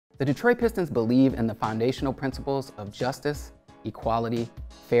The Detroit Pistons believe in the foundational principles of justice, equality,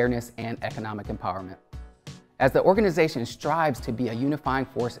 fairness, and economic empowerment. As the organization strives to be a unifying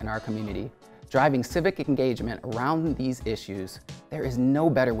force in our community, driving civic engagement around these issues, there is no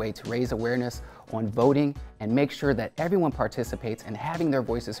better way to raise awareness on voting and make sure that everyone participates in having their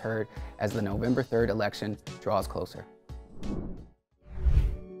voices heard as the November 3rd election draws closer.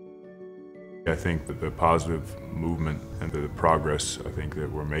 I think that the positive movement and the progress I think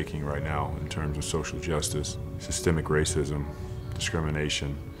that we're making right now in terms of social justice, systemic racism,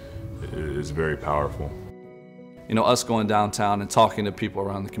 discrimination is very powerful. You know, us going downtown and talking to people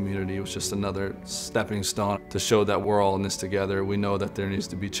around the community was just another stepping stone to show that we're all in this together. We know that there needs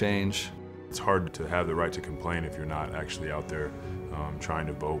to be change. It's hard to have the right to complain if you're not actually out there trying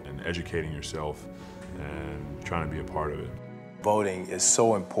to vote and educating yourself and trying to be a part of it. Voting is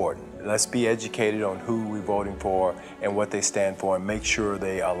so important. Let's be educated on who we're voting for and what they stand for, and make sure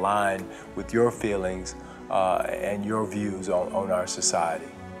they align with your feelings and your views on our society.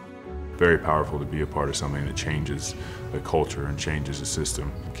 Very powerful to be a part of something that changes the culture and changes the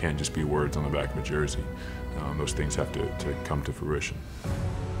system. It can't just be words on the back of a jersey. Those things have to come to fruition.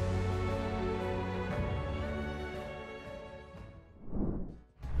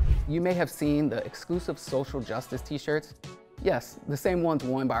 You may have seen the exclusive social justice t-shirts. Yes, the same ones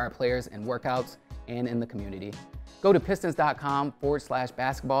worn by our players in workouts and in the community. Go to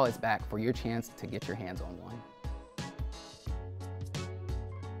pistons.com/basketball is back for your chance to get your hands on one.